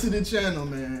 Subscribe to the channel,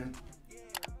 man.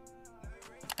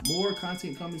 More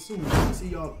content coming soon. I'm gonna see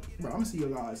y'all, bro. I'm gonna see you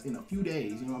guys in a few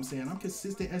days. You know what I'm saying? I'm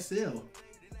consistent SL.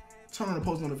 Turn on the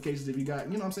post notifications if you got,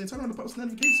 you know what I'm saying? Turn on the post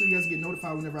notifications so you guys get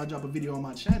notified whenever I drop a video on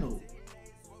my channel.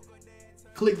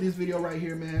 Click this video right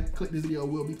here, man. Click this video,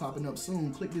 will be popping up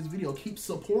soon. Click this video, keep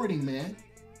supporting, man.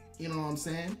 You know what I'm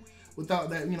saying? Without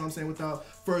that, you know what I'm saying? Without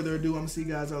further ado, I'm gonna see you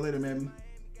guys all later, man.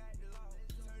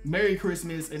 Merry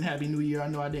Christmas and Happy New Year. I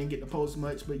know I didn't get to post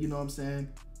much, but you know what I'm saying?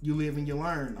 You live and you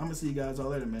learn. I'm gonna see you guys all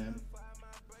later, man.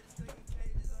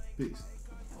 Peace.